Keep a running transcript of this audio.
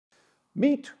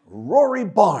Meet Rory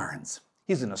Barnes.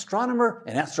 He's an astronomer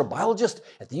and astrobiologist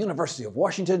at the University of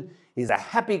Washington. He's a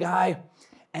happy guy,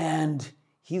 and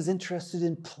he's interested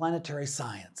in planetary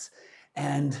science.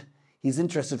 And he's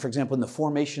interested, for example, in the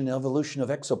formation and evolution of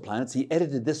exoplanets. He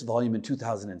edited this volume in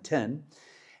 2010.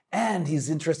 And he's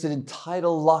interested in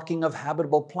tidal locking of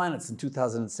habitable planets in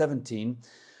 2017.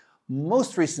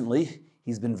 Most recently,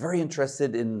 he's been very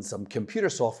interested in some computer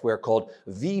software called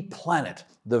vPlanet,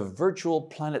 the Virtual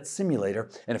Planet Simulator.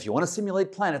 And if you want to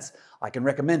simulate planets, I can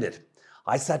recommend it.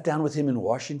 I sat down with him in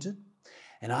Washington,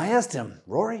 and I asked him,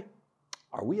 Rory,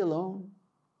 are we alone?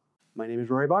 My name is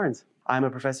Rory Barnes. I'm a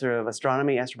professor of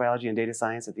astronomy, astrobiology, and data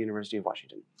science at the University of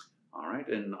Washington. All right,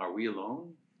 and are we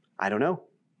alone? I don't know.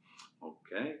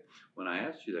 Okay. When I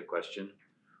asked you that question,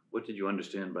 what did you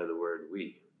understand by the word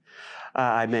we?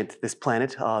 I meant this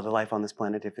planet, the life on this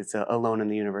planet, if it's alone in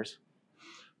the universe.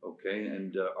 Okay,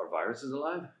 and are viruses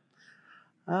alive?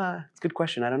 It's a good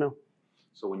question. I don't know.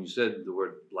 So when you said the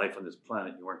word life on this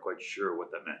planet, you weren't quite sure what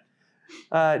that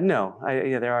meant? No.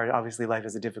 There are obviously life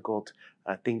is a difficult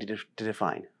thing to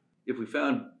define. If we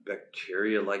found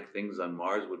bacteria-like things on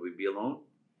Mars, would we be alone?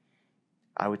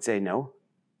 I would say no.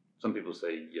 Some people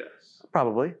say yes.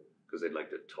 Probably. Because they'd like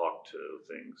to talk to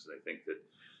things. They think that,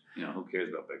 who cares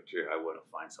about bacteria? I want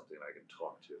to find something that I can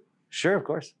talk to. Sure, of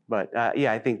course. But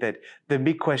I think that the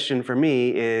big question for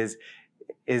me is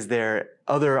are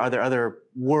there other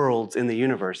worlds in the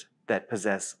universe that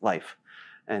possess life?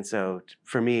 And so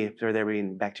for me, if there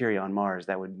being bacteria on Mars,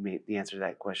 that would mean the answer to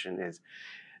that question is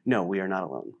no, we are not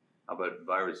alone. How about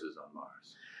viruses on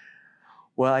Mars?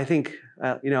 Well, I think,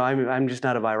 I'm just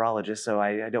not a virologist, so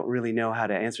I don't really know how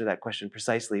to answer that question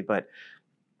precisely, but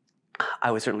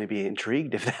I would certainly be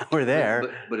intrigued if that were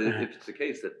there. But if it's the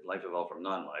case that life evolved from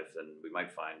non-life, then we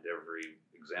might find every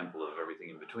example of everything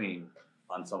in between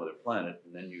on some other planet,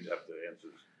 and then you'd have to answer.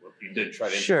 Well, you did try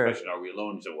to answer the question, are we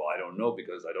alone? You said, well, I don't know,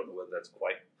 because I don't know whether that's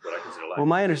quite what I consider life. Well,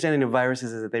 my understanding of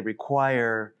viruses is that they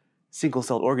require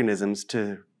single-celled organisms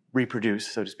to reproduce,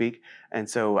 so to speak. And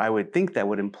so I would think that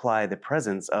would imply the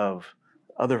presence of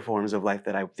other forms of life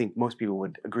that I think most people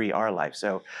would agree are life.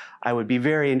 So I would be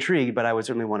very intrigued, but I would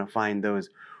certainly want to find those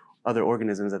other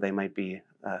organisms that they might be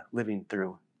living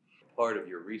through. Part of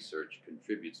your research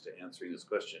contributes to answering this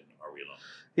question, are we alone?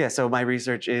 Yeah, so my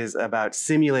research is about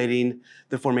simulating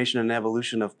the formation and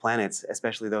evolution of planets,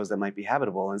 especially those that might be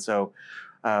habitable. And so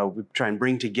we try and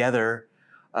bring together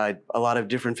a lot of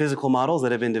different physical models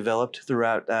that have been developed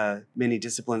throughout many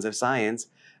disciplines of science.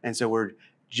 And so we're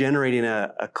generating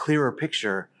a clearer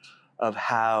picture of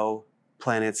how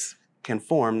planets can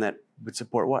form that would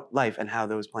support life and how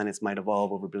those planets might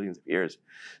evolve over billions of years.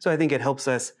 So I think it helps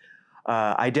us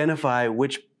identify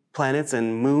which planets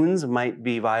and moons might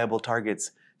be viable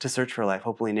targets to search for life,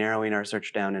 hopefully narrowing our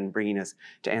search down and bringing us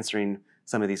to answering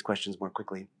some of these questions more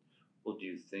quickly. Well, do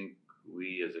you think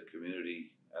we as a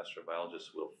community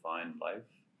astrobiologists will find life?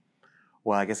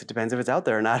 Well, I guess it depends if it's out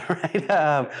there or not, right?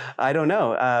 I don't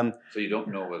know. So you don't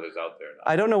know whether it's out there or not?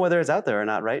 I don't know whether it's out there or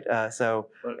not, right? So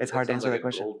it's hard to answer that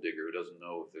question. Sounds like a gold digger who doesn't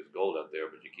know if there's gold out there,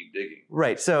 but you keep digging.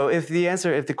 Right. So if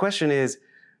the question is,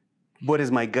 what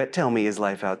does my gut tell me is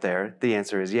life out there? The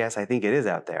answer is yes, I think it is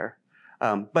out there.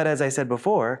 But as I said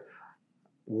before,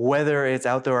 whether it's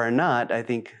out there or not, I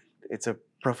think it's a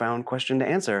profound question to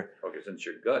answer. Okay, since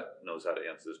your gut knows how to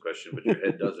answer this question, but your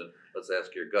head doesn't, let's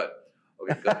ask your gut.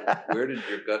 Okay, where did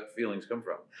your gut feelings come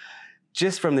from?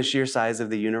 Just from the sheer size of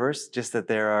the universe, just that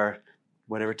there are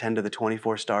whatever 10 to the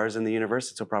 24 stars in the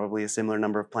universe, so probably a similar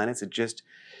number of planets. It just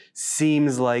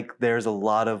seems like there's a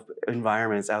lot of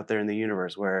environments out there in the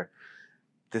universe where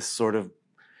this sort of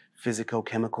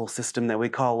physico-chemical system that we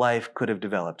call life could have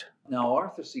developed. Now,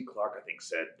 Arthur C. Clarke, I think,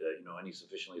 said, any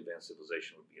sufficiently advanced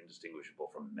civilization would be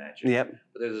indistinguishable from magic. Yep.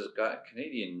 But there's this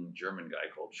Canadian-German guy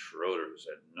called Schroeder who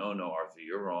said, no, Arthur,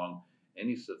 you're wrong.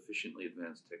 Any sufficiently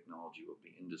advanced technology will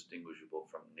be indistinguishable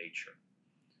from nature.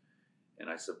 And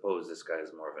I suppose this guy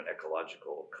is more of an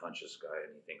ecological conscious guy,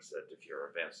 and he thinks that if you're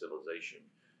an advanced civilization,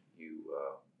 you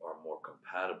are more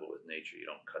compatible with nature. You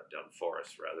don't cut down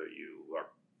forests, rather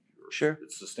Sure.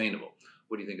 It's sustainable.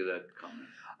 What do you think of that comment?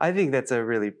 I think that's a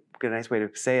really nice way to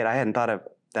say it. I hadn't thought of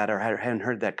that or hadn't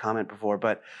heard that comment before,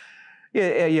 but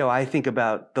I think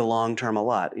about the long term a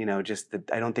lot. Just that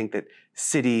I don't think that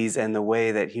cities and the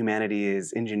way that humanity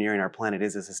is engineering our planet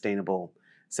is a sustainable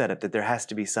setup. That there has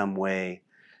to be some way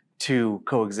to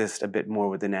coexist a bit more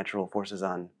with the natural forces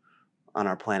on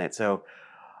our planet. So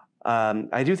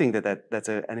I do think that's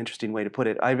an interesting way to put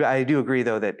it. I do agree,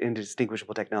 though, that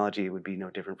indistinguishable technology would be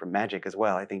no different from magic as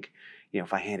well. I think,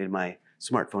 if I handed my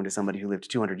smartphone to somebody who lived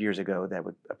 200 years ago, that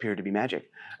would appear to be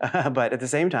magic. But at the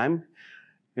same time,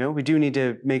 we do need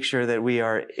to make sure that we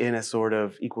are in a sort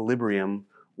of equilibrium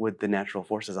with the natural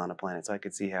forces on a planet. So I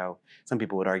could see how some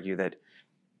people would argue that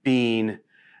being,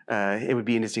 it would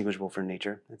be indistinguishable from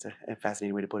nature. That's a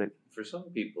fascinating way to put it. For some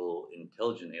people,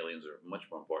 intelligent aliens are much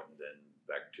more important than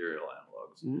bacterial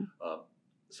analogs. Mm-hmm.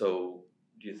 So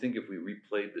do you think if we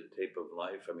replayed the tape of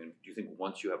life, I mean, do you think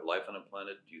once you have life on a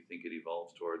planet, do you think it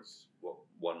evolves towards what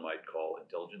one might call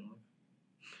intelligent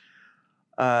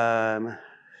life?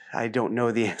 I don't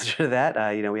know the answer to that.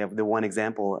 We have the one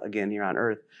example again here on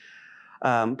Earth.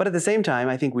 But at the same time,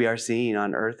 I think we are seeing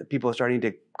on Earth that people are starting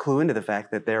to clue into the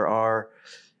fact that there are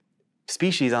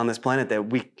species on this planet that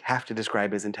we have to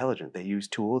describe as intelligent. They use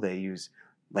tool, they use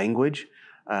language.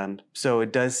 So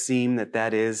it does seem that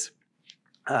that is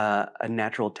a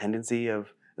natural tendency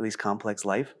of at least complex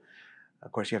life.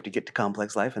 Of course, you have to get to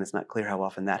complex life, and it's not clear how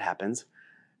often that happens.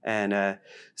 And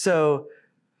so,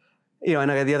 and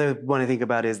the other one I think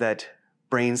about is that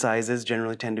brain sizes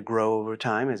generally tend to grow over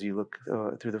time as you look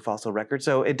through the fossil record.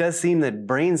 So it does seem that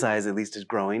brain size at least is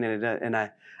growing, and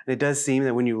it does seem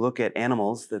that when you look at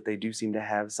animals that they do seem to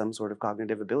have some sort of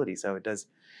cognitive ability. So it does.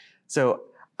 So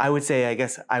I would say, I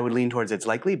guess I would lean towards it's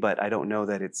likely, but I don't know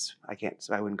that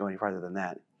so I wouldn't go any farther than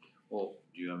that. Well,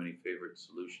 do you have any favorite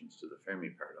solutions to the Fermi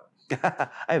paradox?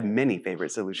 I have many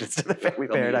favorite solutions to the Fermi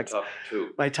paradox. Tell me your top two.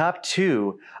 My top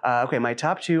two, my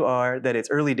top two are that it's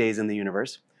early days in the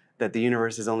universe, that the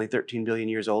universe is only 13 billion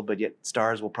years old, but yet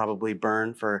stars will probably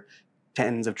burn for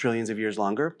tens of trillions of years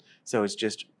longer. So we're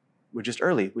just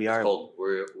early. We are the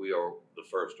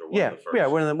first, or one yeah, of the first. Yeah,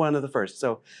 we're one of the first.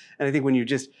 So, and I think when you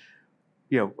just,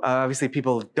 obviously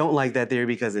people don't like that theory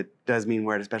because it does mean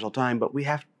we're at a special time, but we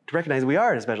have to recognize we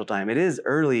are at a special time. It is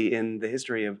early in the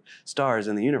history of stars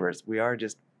in the universe. We are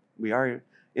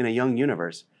in a young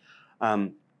universe.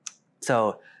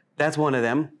 So that's one of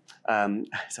them.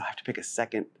 So I have to pick a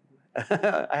second.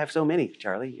 I have so many,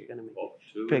 Charlie. You're gonna make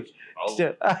two. pick.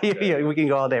 Yeah, we can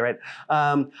go all day, right?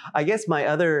 I guess my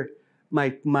other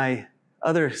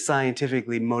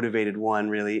scientifically motivated one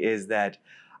really is that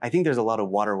I think there's a lot of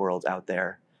water worlds out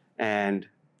there, and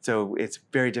so it's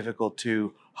very difficult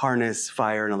to harness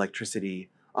fire and electricity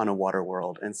on a water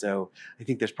world. And so I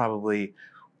think there's probably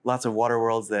lots of water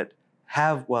worlds that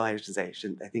have, well, I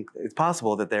think it's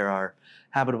possible that there are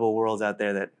habitable worlds out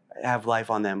there that have life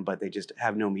on them, but they just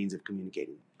have no means of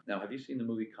communicating. Now, have you seen the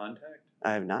movie Contact?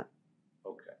 I have not.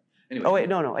 Okay. Anyway. Oh, wait,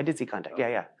 no, I did see Contact.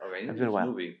 Okay. Yeah. Okay, It's been a while.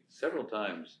 Movie, several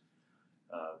times,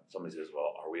 somebody says,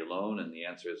 well, are we alone? And the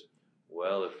answer is,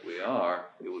 well, if we are,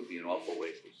 it would be an awful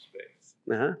waste of space.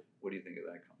 Uh-huh. What do you think of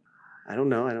that comment? I don't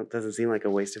know. It doesn't seem like a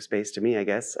waste of space to me, I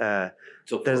guess. So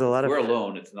there's a lot if of. We're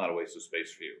alone, it's not a waste of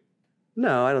space for you.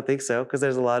 No, I don't think so, because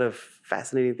there's a lot of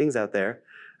fascinating things out there.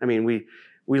 I mean, we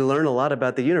learn a lot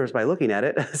about the universe by looking at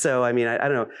it. So, I mean, I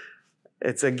don't know.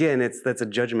 That's a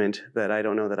judgment that I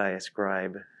don't know that I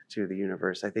ascribe to the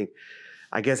universe.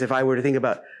 I guess if I were to think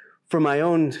about from my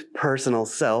own personal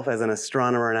self as an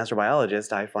astronomer and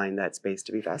astrobiologist, I find that space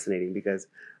to be fascinating because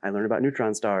I learn about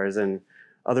neutron stars and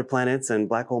other planets and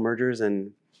black hole mergers,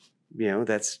 and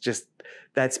that's just,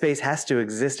 that space has to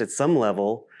exist at some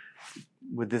level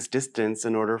with this distance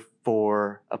in order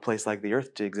for a place like the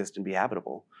Earth to exist and be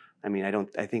habitable. I mean, I don't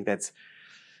know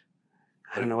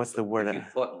what's the word. If you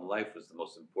thought life was the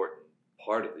most important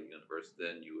part of the universe,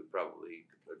 then you would probably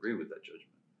agree with that judgment.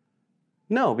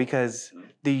 No, because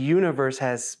the universe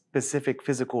has specific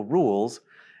physical rules,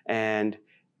 and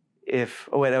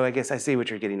I guess I see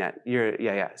what you're getting at.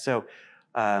 Yeah. So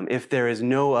if there is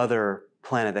no other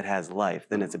planet that has life,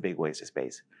 then it's a big waste of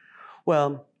space.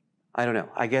 Well, I don't know.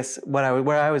 I guess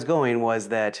where I was going was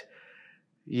that,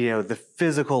 the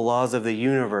physical laws of the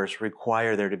universe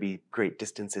require there to be great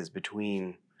distances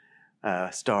between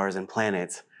stars and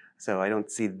planets. So I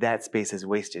don't see that space as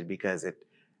wasted because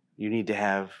you need to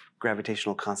have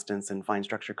gravitational constants and fine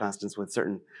structure constants with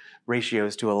certain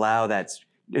ratios to allow that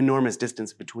enormous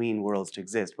distance between worlds to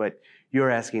exist. But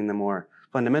you're asking the more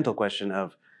fundamental question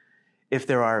of if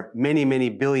there are many, many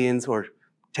billions or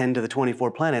 10 to the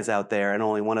 24 planets out there and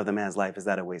only one of them has life, is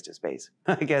that a waste of space?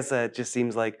 I guess it just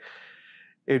seems like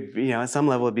at some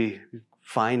level it'd be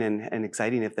fine and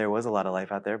exciting if there was a lot of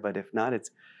life out there. But if not,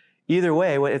 it's either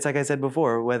way, it's like I said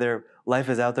before, whether life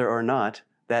is out there or not,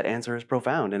 that answer is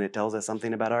profound and it tells us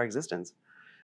something about our existence.